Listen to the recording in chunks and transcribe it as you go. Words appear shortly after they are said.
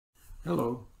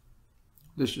Hello,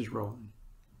 this is Roland.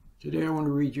 Today I want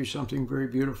to read you something very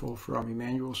beautiful from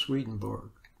Emanuel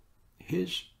Swedenborg.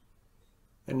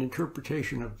 An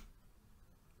interpretation of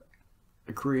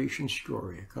the creation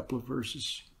story, a couple of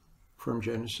verses from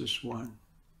Genesis 1.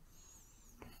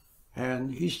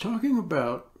 And he's talking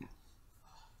about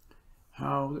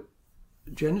how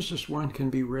Genesis 1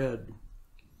 can be read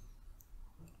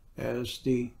as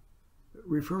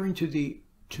referring to the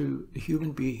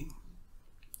human being,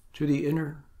 to the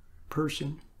inner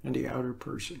person and the outer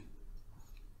person.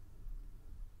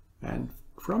 And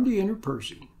from the inner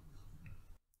person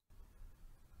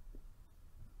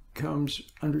comes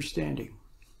understanding.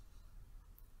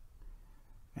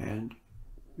 And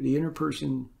the inner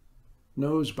person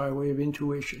knows by way of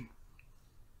intuition,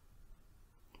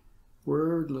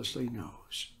 wordlessly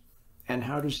knows. And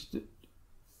how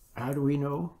do we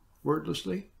know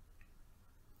wordlessly?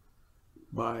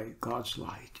 By God's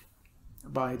light,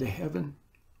 by the heaven,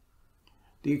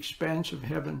 the expanse of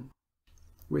heaven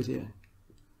within,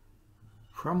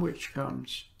 from which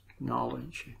comes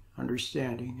knowledge,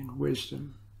 understanding, and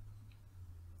wisdom.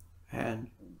 And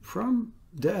from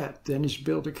that then is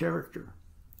built a character,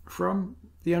 from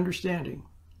the understanding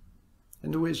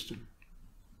and the wisdom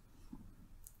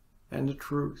and the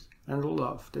truth and the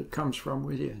love that comes from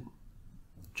within.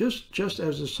 Just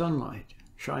as the sunlight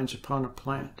shines upon a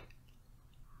plant,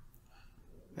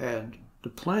 and the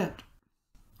plant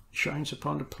shines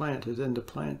upon the plant, and then the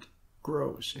plant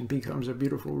grows and becomes a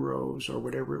beautiful rose or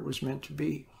whatever it was meant to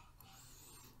be.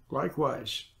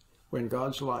 Likewise, when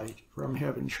God's light from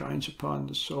heaven shines upon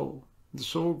the soul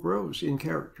grows in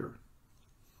character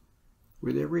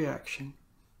with every action,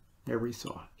 every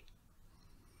thought,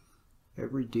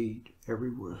 every deed, every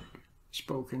word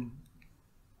spoken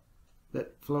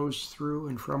that flows through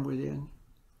and from within.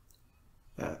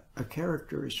 A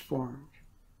character is formed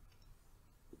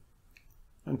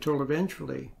until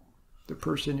eventually the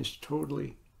person is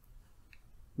totally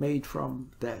made from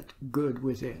that good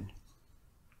within.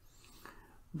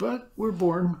 But we're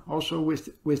born also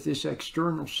with this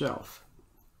external self,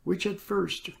 which at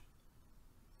first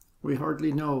we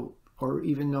hardly know or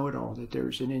even know at all that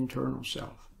there's an internal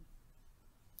self.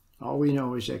 All we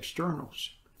know is externals.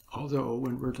 Although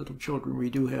when we're little children, we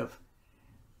do have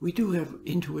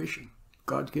intuition.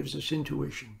 God gives us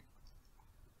intuition.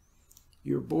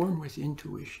 You're born with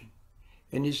intuition.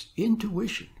 And it's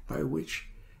intuition by which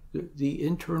the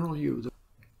internal you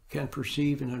can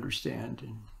perceive and understand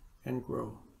and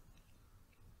grow.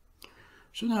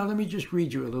 So now let me just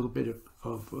read you a little bit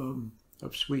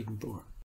of Swedenborg.